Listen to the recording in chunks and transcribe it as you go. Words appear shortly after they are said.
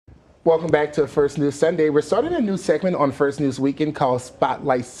Welcome back to First News Sunday. We're starting a new segment on First News Weekend called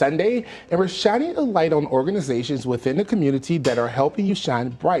Spotlight Sunday, and we're shining a light on organizations within the community that are helping you shine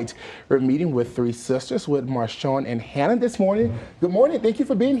bright. We're meeting with three sisters, with Marshawn and Hannah this morning. Good morning. Thank you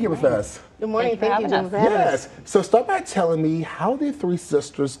for being here with us. Good morning. Thank you for having us. Yes. So start by telling me, how did three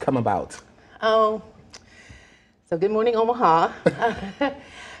sisters come about? So good morning, Omaha.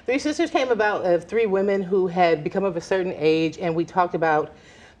 Three sisters came about of three women who had become of a certain age, and we talked about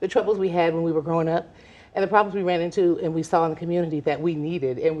the troubles we had when we were growing up and the problems we ran into and we saw in the community that we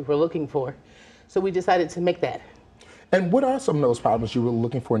needed and we were looking for. So we decided to make that. And what are some of those problems you were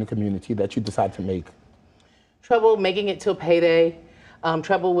looking for in the community that you decided to make? Trouble making it till payday,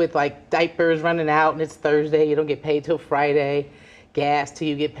 trouble with like diapers running out and it's Thursday, you don't get paid till Friday, gas till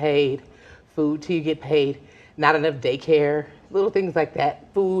you get paid, food till you get paid, not enough daycare, little things like that,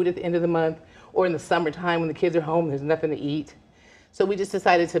 food at the end of the month, or in the summertime when the kids are home, there's nothing to eat. So we just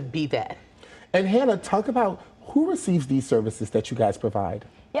decided to be that. And Hannah, talk about who receives these services that you guys provide.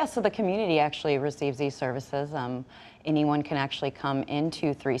 Yeah, so the community actually receives these services. Anyone can actually come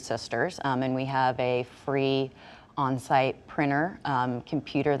into Three Sisters, and we have a free on-site printer,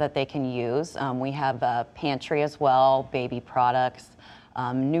 computer that they can use. We have a pantry as well, baby products,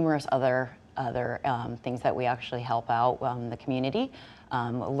 numerous other things that we actually help out the community. A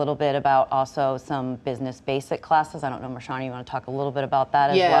little bit about also some business basic classes. I don't know, Marshawn, you want to talk a little bit about that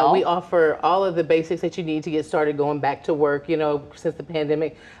as well? Yeah, we offer all of the basics that you need to get started going back to work. You know, since the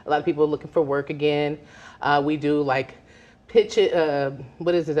pandemic, a lot of people are looking for work again. We do like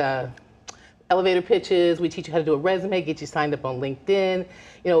elevator pitches. We teach you how to do a resume, get you signed up on LinkedIn.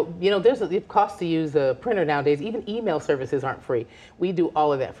 You know, there's a cost to use a printer nowadays. Even email services aren't free. We do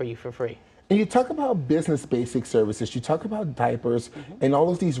all of that for you for free. And you talk about business basic services, you talk about diapers and all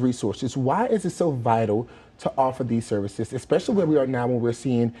of these resources. Why is it so vital to offer these services, especially where we are now when we're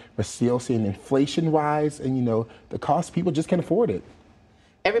still seeing inflation rise and, you know, the cost, people just can't afford it?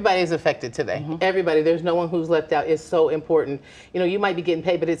 Everybody is affected today. Everybody, there's no one who's left out. It's so important. You know, you might be getting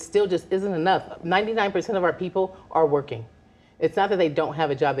paid, but it still just isn't enough. 99% of our people are working. It's not that they don't have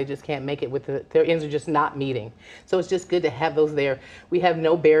a job, they just can't make it with their ends are just not meeting. So it's just good to have those there. We have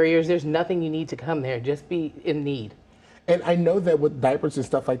no barriers. There's nothing you need to come there. Just be in need. And I know that with diapers and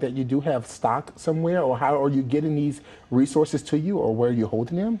stuff like that, you do have stock somewhere, or how are you getting these resources to you, or where are you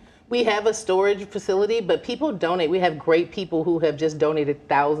holding them? We have a storage facility, but people donate. We have great people who have just donated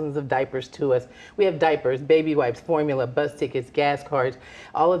thousands of diapers to us. We have diapers, baby wipes, formula, bus tickets, gas cards.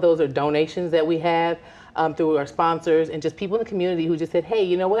 All of those are donations that we have through our sponsors and just people in the community who just said, hey,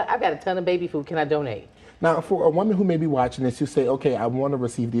 you know what? I've got a ton of baby food. Can I donate? Now, for a woman who may be watching this, who say, okay, I want to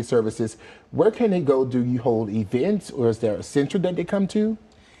receive these services, where can they go? Do you hold events, or is there a center that they come to?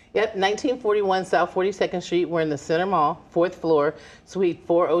 Yep, 1941 South 42nd Street. We're in the Center Mall, 4th floor, Suite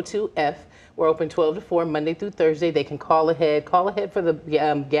 402F. We're open 12 to 4, Monday through Thursday. They can call ahead for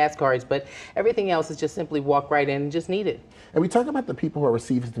the gas cards, but everything else is just simply walk right in and just need it. And we talk about the people who are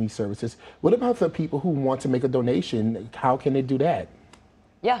receiving these services. What about the people who want to make a donation? How can they do that?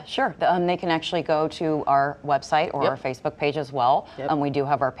 Yeah, sure. They can actually go to our website or our Facebook page as well. We do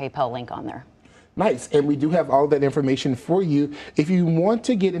have our PayPal link on there. Nice. And we do have all that information for you. If you want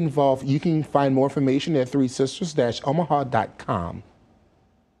to get involved, you can find more information at threesisters-omaha.com.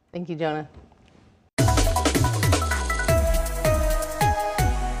 Thank you, Jonah.